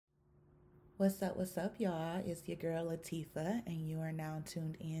What's up, y'all? It's your girl Latifah, and you are now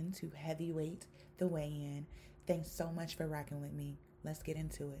tuned in to Heavyweight The Weigh In. Thanks so much for rocking with me. Let's get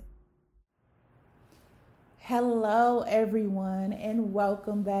into it. Hello, everyone, and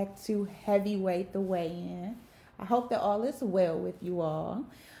welcome back to Heavyweight The Weigh In. I hope that all is well with you all.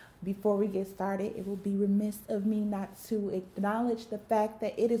 Before we get started, it will be remiss of me not to acknowledge the fact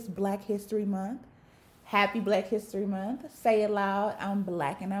that it is Black History Month. Happy Black History Month. Say it loud. I'm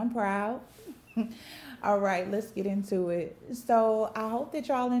black and I'm proud. All right, let's get into it. So I hope that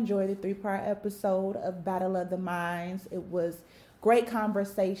y'all enjoyed the three-part episode of Battle of the Minds. It was great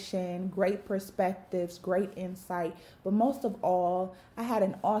conversation, great perspectives, great insight. But most of all, I had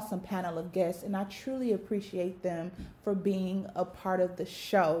an awesome panel of guests, and I truly appreciate them for being a part of the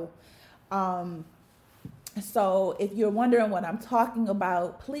show. So if you're wondering what I'm talking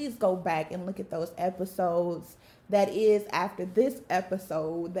about, please go back and look at those episodes. That is after this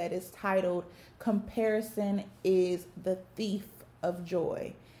episode that is titled Comparison is the Thief of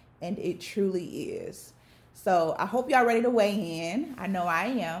Joy. And it truly is. So I hope y'all ready to weigh in. I know I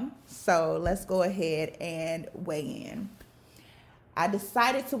am. So let's go ahead and weigh in. I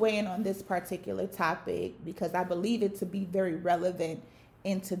decided to weigh in on this particular topic because I believe it to be very relevant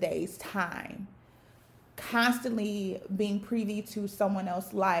in today's time. Constantly being privy to someone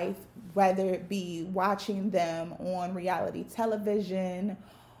else's life, whether it be watching them on reality television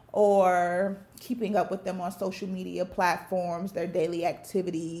or keeping up with them on social media platforms, their daily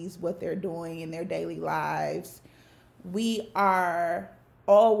activities, what they're doing in their daily lives. We are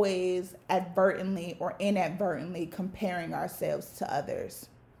always advertently or inadvertently comparing ourselves to others.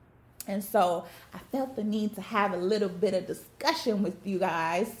 And so I felt the need to have a little bit of discussion with you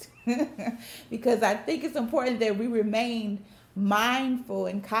guys because I think it's important that we remain mindful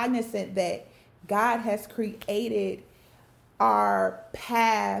and cognizant that God has created our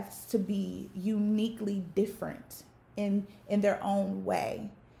paths to be uniquely different in their own way.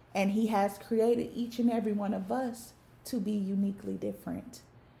 And he has created each and every one of us to be uniquely different.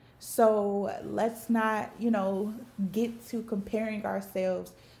 So let's not, get to comparing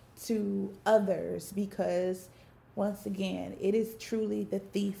ourselves to others because once again, it is truly the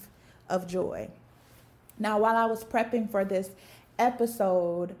thief of joy. Now, while I was prepping for this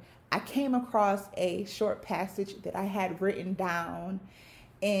episode, I came across a short passage that I had written down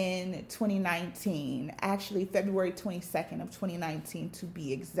in 2019, actually February 22nd of 2019 to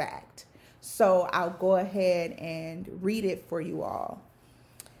be exact. So I'll go ahead and read it for you all.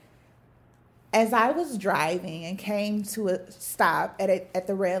 As I was driving and came to a stop at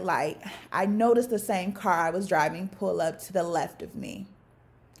the red light, I noticed the same car I was driving pull up to the left of me.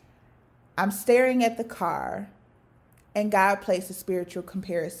 I'm staring at the car, and God placed a spiritual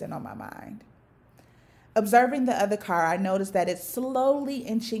comparison on my mind. Observing the other car, I noticed that it's slowly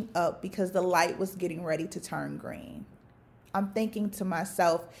inching up because the light was getting ready to turn green. I'm thinking to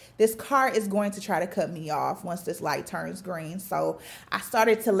myself, this car is going to try to cut me off once this light turns green. So I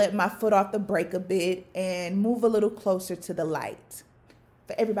started to let my foot off the brake a bit and move a little closer to the light.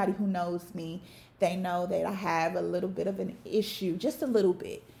 For everybody who knows me, they know that I have a little bit of an issue, just a little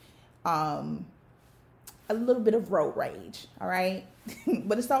bit of road rage. All right.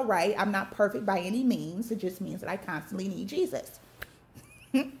 But it's all right. I'm not perfect by any means. It just means that I constantly need Jesus.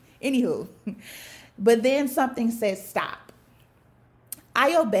 Anywho, but then something says stop.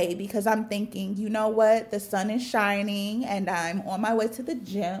 I obey because I'm thinking, you know what? The sun is shining and I'm on my way to the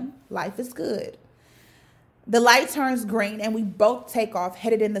gym. Life is good. The light turns green and we both take off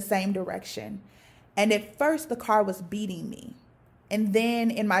headed in the same direction. And at first the car was beating me. And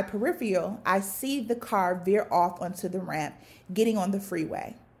then in my peripheral, I see the car veer off onto the ramp, getting on the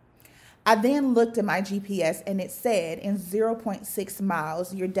freeway. I then looked at my GPS and it said in 0.6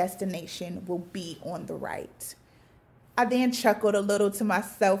 miles, your destination will be on the right. I then chuckled a little to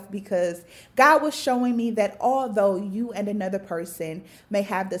myself because God was showing me that although you and another person may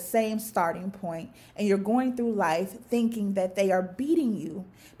have the same starting point and you're going through life thinking that they are beating you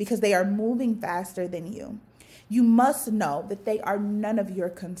because they are moving faster than you, you must know that they are none of your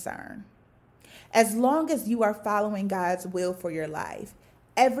concern. As long as you are following God's will for your life,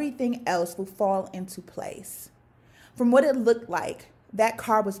 everything else will fall into place. From what it looked like, that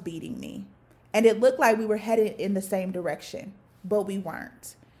car was beating me. And it looked like we were headed in the same direction, but we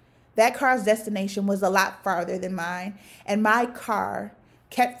weren't. That car's destination was a lot farther than mine, and my car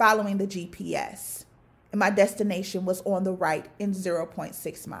kept following the GPS. And my destination was on the right in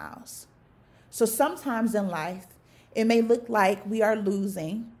 0.6 miles. So sometimes in life, it may look like we are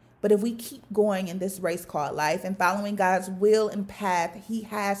losing, but if we keep going in this race called life and following God's will and path he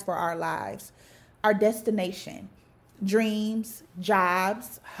has for our lives, our destination, dreams,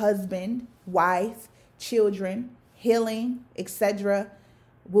 jobs, husband, wife, children, healing, etc.,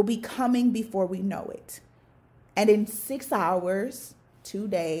 will be coming before we know it. And in 6 hours, 2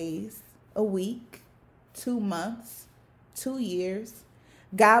 days, a week, 2 months, 2 years,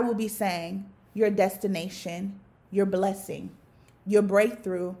 God will be saying, your destination, your blessing, your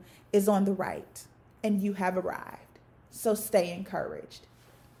breakthrough is on the right, and you have arrived. So stay encouraged.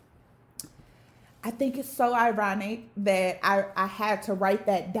 I think it's so ironic that I had to write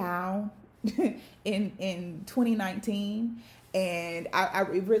that down in 2019. And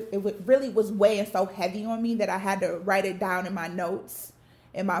it really was weighing so heavy on me that I had to write it down in my notes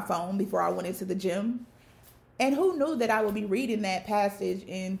in my phone before I went into the gym. And who knew that I would be reading that passage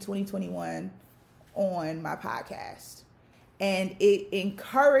in 2021 on my podcast? And it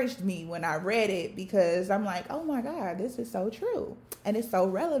encouraged me when I read it, because I'm like, oh my God, this is so true. And it's so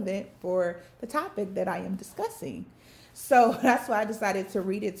relevant for the topic that I am discussing. So that's why I decided to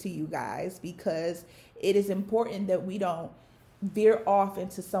read it to you guys, because it is important that we don't veer off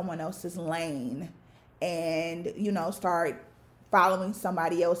into someone else's lane and, start following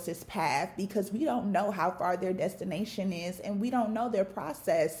somebody else's path, because we don't know how far their destination is and we don't know their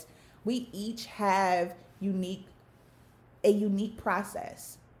process. We each have a unique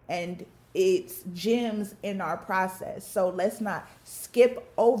process, and it's gems in our process. So let's not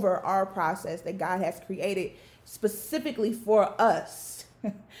skip over our process that God has created specifically for us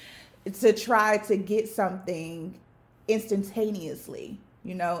to try to get something instantaneously.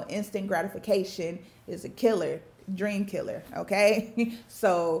 Instant gratification is a killer, dream killer, okay?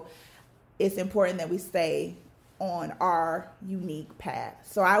 So it's important that we stay on our unique path.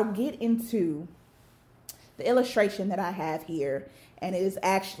 So I'll get into the illustration that I have here, and it is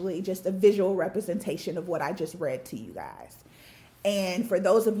actually just a visual representation of what I just read to you guys. And for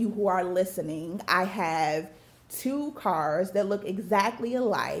those of you who are listening, I have 2 cars that look exactly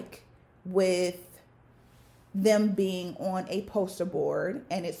alike, with them being on a poster board,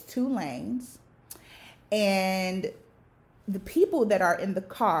 and it's 2 lanes. And the people that are in the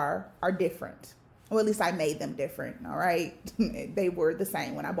car are different. Well, at least I made them different, all right? They were the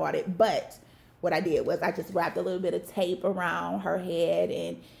same when I bought it, but what I did was I just wrapped a little bit of tape around her head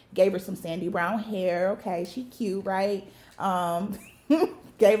and gave her some sandy brown hair. Okay, she cute, right?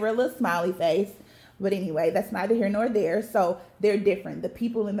 Gave her a little smiley face. But anyway, that's neither here nor there. So they're different. The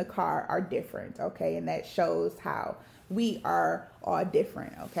people in the car are different, okay? And that shows how we are all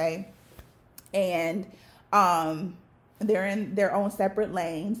different, okay? And they're in their own separate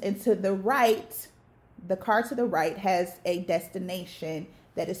lanes. And to the right, the car to the right has a destination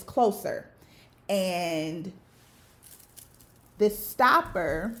that is closer. And this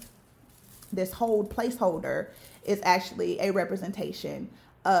stopper, this placeholder, is actually a representation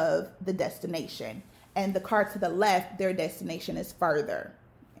of the destination. And the car to the left, their destination is further,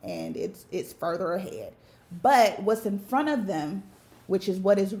 and it's further ahead. But what's in front of them, which is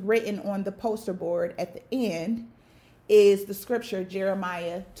what is written on the poster board at the end, is the scripture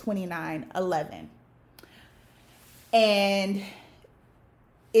Jeremiah 29:11. And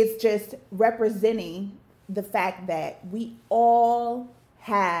it's just representing the fact that we all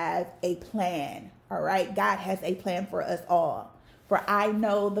have a plan, all right? God has a plan for us all. For I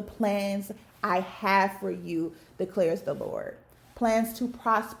know the plans I have for you, declares the Lord. Plans to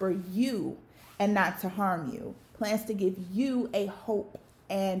prosper you and not to harm you. Plans to give you a hope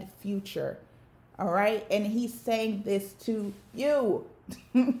and future, all right? And he's saying this to you.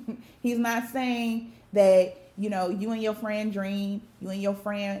 He's not saying that, you and your friend dream, you and your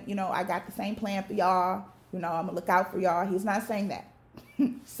friend, I got the same plan for y'all, I'm gonna look out for y'all. He's not saying that.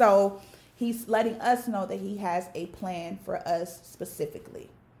 So he's letting us know that he has a plan for us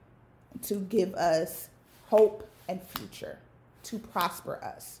specifically, to give us hope and future, to prosper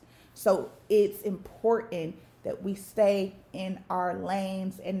us. So it's important that we stay in our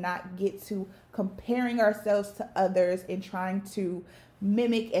lanes and not get to comparing ourselves to others and trying to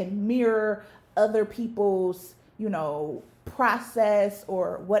mimic and mirror other people's, process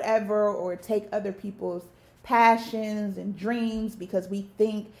or whatever, or take other people's passions and dreams because we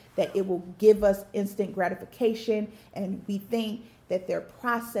think that it will give us instant gratification, and we think that their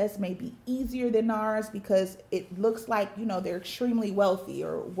process may be easier than ours because it looks like, they're extremely wealthy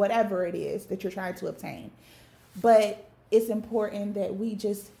or whatever it is that you're trying to obtain. But it's important that we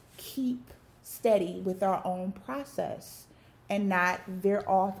just keep steady with our own process and not veer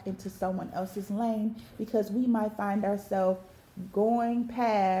off into someone else's lane, because we might find ourselves going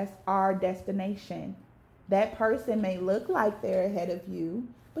past our destination. That person may look like they're ahead of you,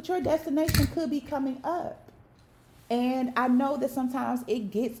 but your destination could be coming up. And I know that sometimes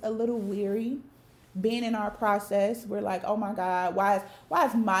it gets a little weary being in our process, we're like, oh my God, why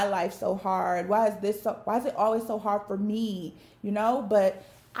is my life so hard? Why is it always so hard for me? But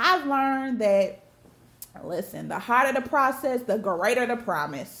I've learned that, listen, the harder the process, the greater the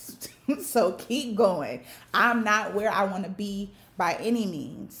promise. So keep going. I'm not where I want to be by any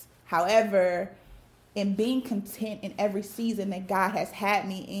means. However, in being content in every season that God has had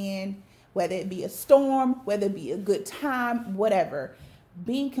me in, whether it be a storm, whether it be a good time, whatever,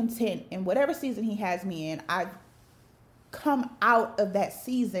 being content in whatever season he has me in, I've come out of that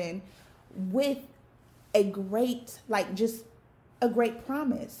season with a great, just a great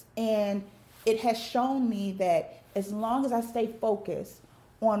promise. And it has shown me that as long as I stay focused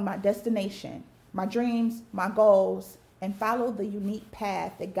on my destination, my dreams, my goals, and follow the unique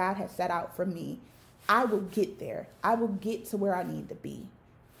path that God has set out for me, I will get there. I will get to where I need to be.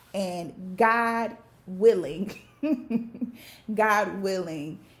 And God willing, God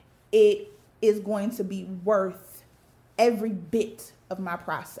willing, it is going to be worth every bit of my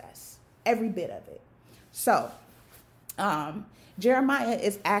process, every bit of it. So, Jeremiah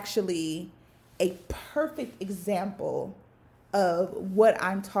is actually a perfect example of what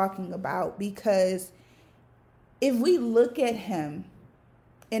I'm talking about, because if we look at him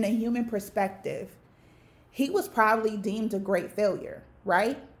in a human perspective, he was probably deemed a great failure,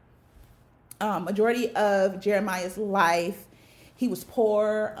 right? Majority of Jeremiah's life, he was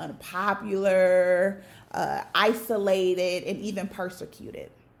poor, unpopular, isolated, and even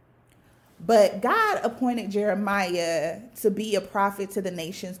persecuted. But God appointed Jeremiah to be a prophet to the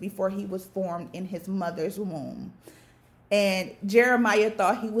nations before he was formed in his mother's womb. And Jeremiah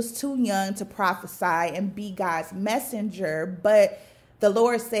thought he was too young to prophesy and be God's messenger. But the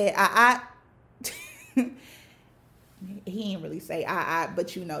Lord said, he didn't really say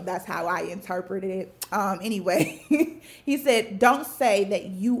but that's how I interpreted it. Anyway, he said, don't say that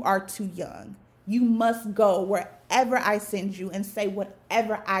you are too young. You must go wherever I send you and say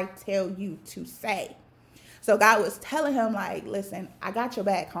whatever I tell you to say. So God was telling him, listen, I got your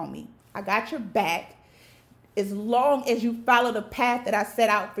back, homie. I got your back as long as you follow the path that I set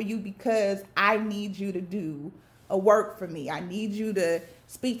out for you, because I need you to do a work for me. I need you to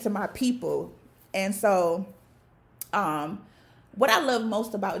speak to my people. And so what I love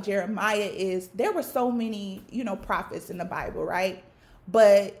most about Jeremiah is there were so many, prophets in the Bible, right?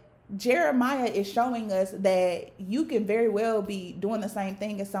 But Jeremiah is showing us that you can very well be doing the same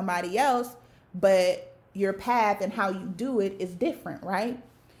thing as somebody else, but your path and how you do it is different, right?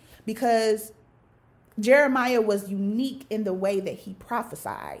 Because Jeremiah was unique in the way that he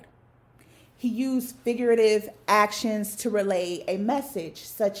prophesied. He used figurative actions to relay a message,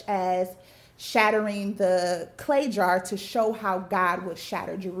 such as shattering the clay jar to show how God would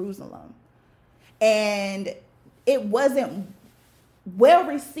shatter Jerusalem. And it wasn't well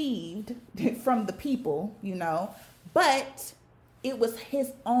received from the people, but it was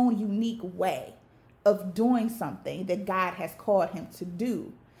his own unique way of doing something that God has called him to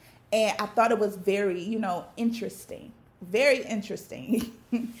do. And I thought it was very, interesting, very interesting.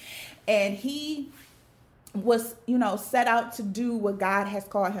 And he was, set out to do what God has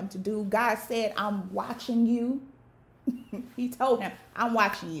called him to do. God said, I'm watching you. He told him, I'm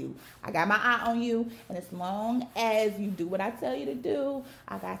watching you. I got my eye on you. And as long as you do what I tell you to do,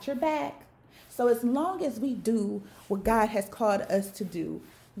 I got your back. So as long as we do what God has called us to do,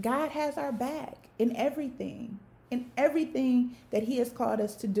 God has our back in everything that he has called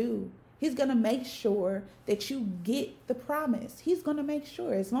us to do. He's going to make sure that you get the promise. He's going to make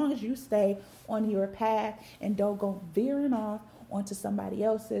sure, as long as you stay on your path and don't go veering off onto somebody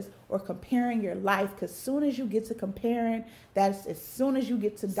else's or comparing your life. Because soon as you get to comparing, that's as soon as you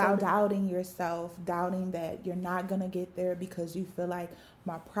get to doubting yourself, doubting that you're not going to get there because you feel like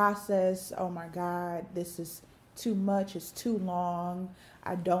my process, oh my God, this is too much, it's too long.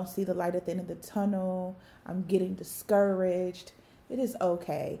 I don't see the light at the end of the tunnel. I'm getting discouraged. It is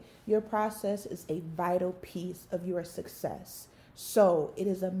okay. Your process is a vital piece of your success. So it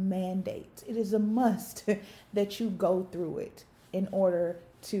is a mandate. It is a must that you go through it in order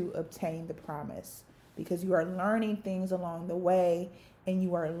to obtain the promise, because you are learning things along the way, and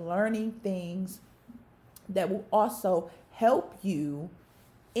you are learning things that will also help you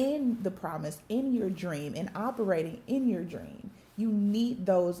in the promise, in your dream, and operating in your dream. You need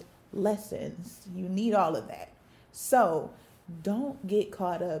those lessons. You need all of that. So don't get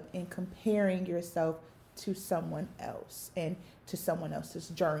caught up in comparing yourself to someone else and to someone else's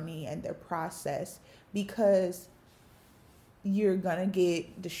journey and their process, because you're going to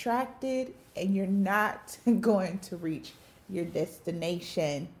get distracted and you're not going to reach your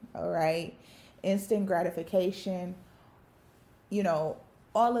destination. All right. Instant gratification,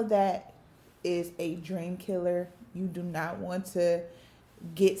 all of that is a dream killer. You do not want to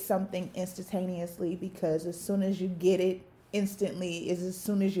get something instantaneously, because as soon as you get it instantly is as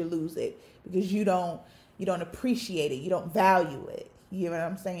soon as you lose it, because you don't appreciate it, you don't value it. You know what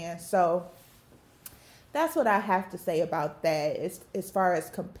I'm saying? So that's what I have to say about that. As far as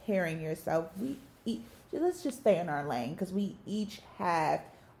comparing yourself, let's just stay in our lane, because we each have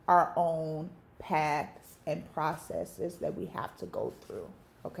our own paths and processes that we have to go through.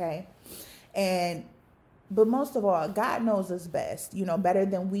 Okay. But most of all, God knows us best, better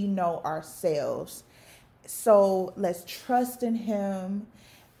than we know ourselves. So let's trust in him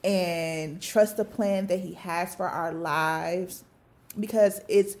and trust the plan that he has for our lives, because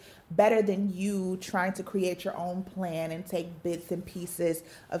it's better than you trying to create your own plan and take bits and pieces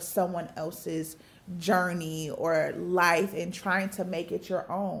of someone else's journey or life and trying to make it your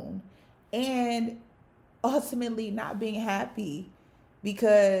own, and ultimately not being happy,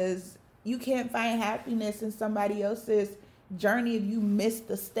 because you can't find happiness in somebody else's journey if you miss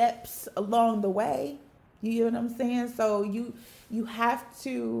the steps along the way. You know what I'm saying? So you have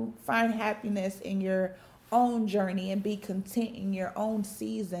to find happiness in your own journey and be content in your own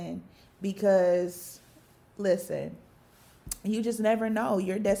season, because listen, you just never know.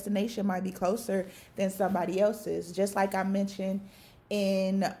 Your destination might be closer than somebody else's. Just like I mentioned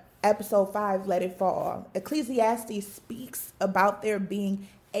in episode 5, Let It Fall. Ecclesiastes speaks about there being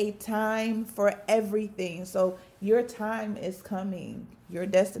a time for everything. So your time is coming. Your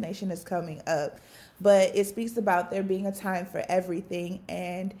destination is coming up. But it speaks about there being a time for everything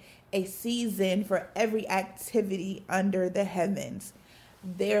and a season for every activity under the heavens.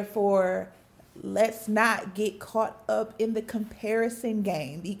 Therefore, let's not get caught up in the comparison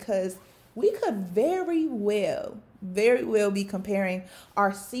game, because we could very well be comparing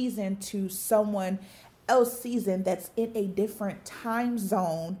our season to someone else's season that's in a different time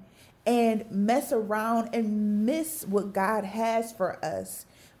zone and mess around and miss what God has for us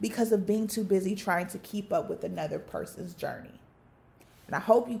because of being too busy trying to keep up with another person's journey. And I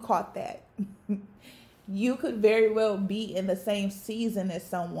hope you caught that. You could very well be in the same season as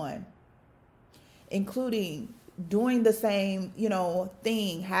someone, including doing the same,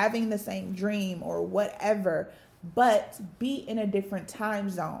 thing, having the same dream or whatever, but be in a different time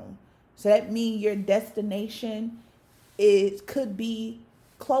zone. So that means your destination could be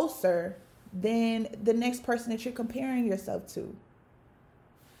closer than the next person that you're comparing yourself to.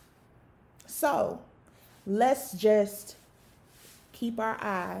 So let's just keep our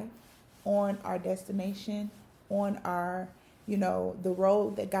eye on our destination, on our, the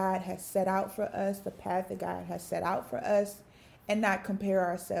road that God has set out for us, the path that God has set out for us, and not compare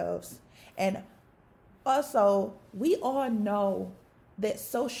ourselves. And also, we all know that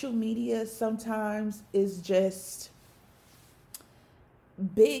social media sometimes is just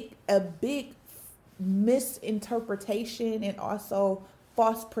a big misinterpretation, and also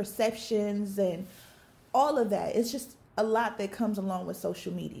false perceptions and all of that. It's just a lot that comes along with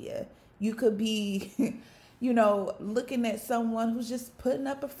social media. You could be, looking at someone who's just putting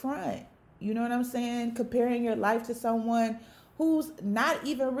up a front. You know what I'm saying? Comparing your life to someone who's not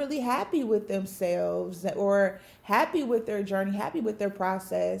even really happy with themselves or happy with their journey, happy with their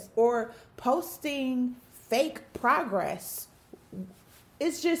process, or posting fake progress.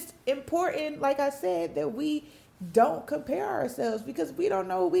 It's just important, like I said, that we don't compare ourselves, because we don't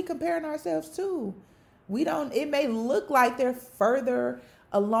know what we're comparing ourselves to. It may look like they're further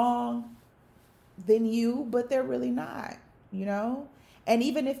along than you, but they're really not, And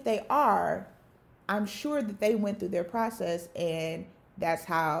even if they are, I'm sure that they went through their process, and that's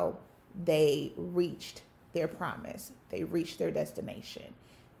how they reached their promise. They reached their destination.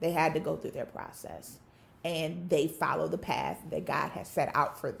 They had to go through their process, and they follow the path that God has set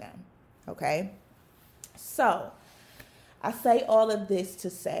out for them. Okay? So I say all of this to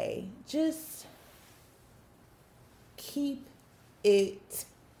say, just keep it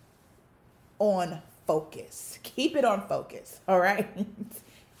on focus. Keep it on focus. All right?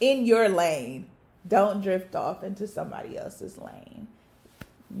 In your lane. Don't drift off into somebody else's lane.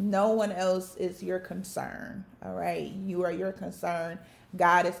 No one else is your concern. All right? You are your concern.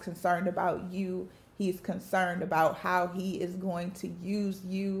 God is concerned about you. He's concerned about how he is going to use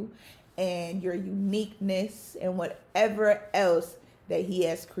you and your uniqueness and whatever else that he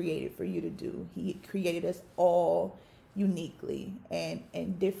has created for you to do. He created us all uniquely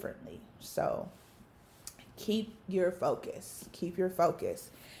and differently. So keep your focus. Keep your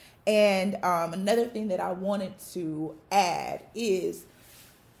focus. And another thing that I wanted to add is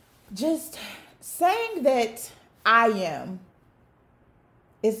just saying that I am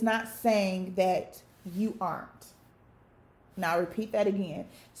is not saying that you aren't. Now, I'll repeat that again.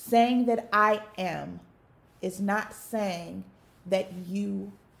 Saying that I am is not saying that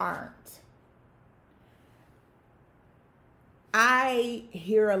you aren't. I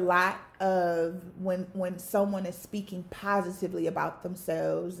hear a lot of when someone is speaking positively about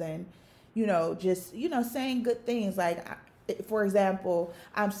themselves and, just, saying good things. Like, for example,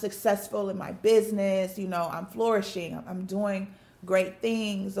 I'm successful in my business, I'm flourishing, I'm doing great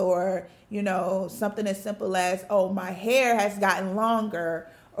things, or, something as simple as, oh, my hair has gotten longer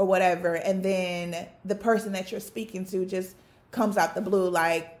or whatever. And then the person that you're speaking to just comes out the blue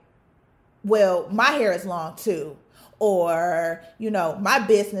like, well, my hair is long too. Or, my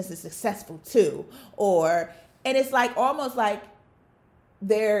business is successful too. And it's like almost like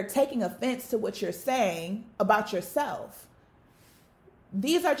they're taking offense to what you're saying about yourself.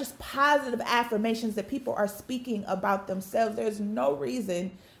 These are just positive affirmations that people are speaking about themselves. There's no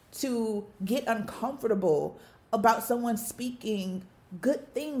reason to get uncomfortable about someone speaking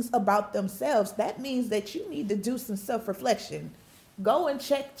good things about themselves. That means that you need to do some self-reflection. Go and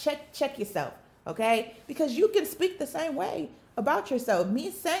check yourself, okay? Because you can speak the same way about yourself. Me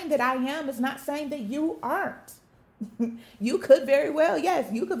saying that I am is not saying that you aren't. You could very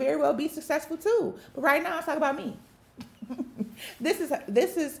well be successful too. But right now I'm talking about me. This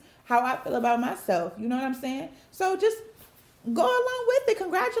is how I feel about myself. You know what I'm saying? So just go along with it.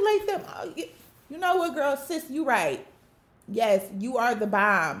 Congratulate them. You know what, girl, sis, you right. Yes, you are the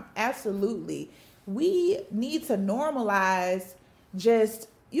bomb. Absolutely. We need to normalize just,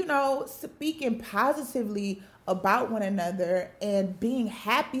 speaking positively about one another and being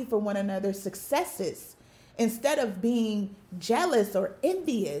happy for one another's successes instead of being jealous or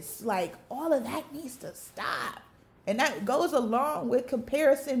envious. Like, all of that needs to stop. And that goes along with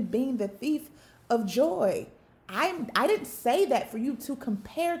comparison being the thief of joy. I didn't say that for you to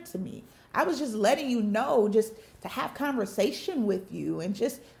compare to me. I was just letting you know, just to have conversation with you and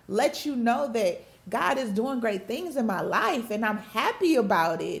just let you know that God is doing great things in my life and I'm happy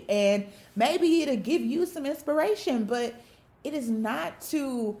about it. And maybe it'll give you some inspiration, but it is not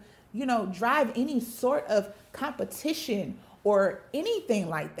to, drive any sort of competition or anything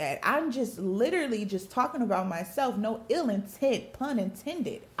like that. I'm just literally just talking about myself. No ill intent, pun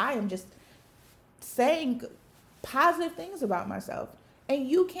intended. I am just saying positive things about myself. And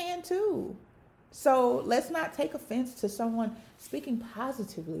you can too. So let's not take offense to someone speaking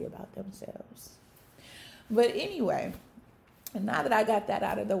positively about themselves. But anyway, now that I got that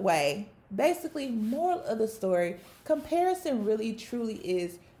out of the way, basically, moral of the story, comparison really truly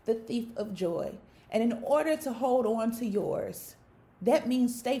is the thief of joy. And in order to hold on to yours, that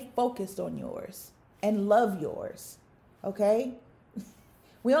means stay focused on yours and love yours. Okay?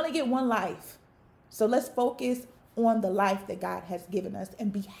 We only get one life. So let's focus on the life that God has given us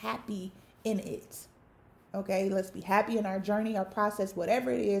and be happy in it. Okay? Let's be happy in our journey, our process,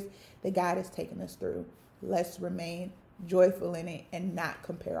 whatever it is that God has taken us through. Let's remain joyful in it and not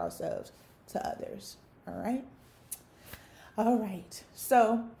compare ourselves to others. All right? All right.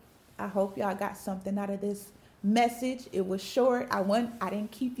 So I hope y'all got something out of this message. It was short. I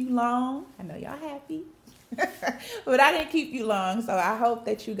didn't keep you long. I know y'all happy, but I didn't keep you long. So I hope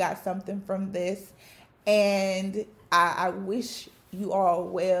that you got something from this. And I wish you all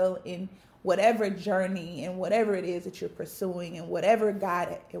well in whatever journey and whatever it is that you're pursuing and whatever it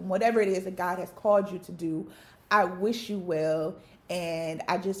is that God has called you to do. I wish you well. And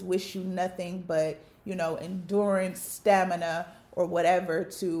I just wish you nothing but, endurance, stamina, or whatever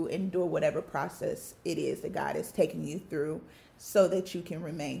to endure whatever process it is that God is taking you through so that you can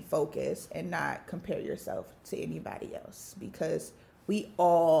remain focused and not compare yourself to anybody else, because we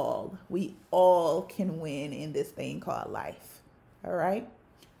all can win in this thing called life. All right.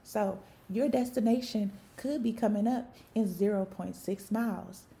 So your destination could be coming up in 0.6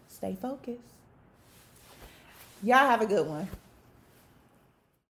 miles. Stay focused. Y'all have a good one.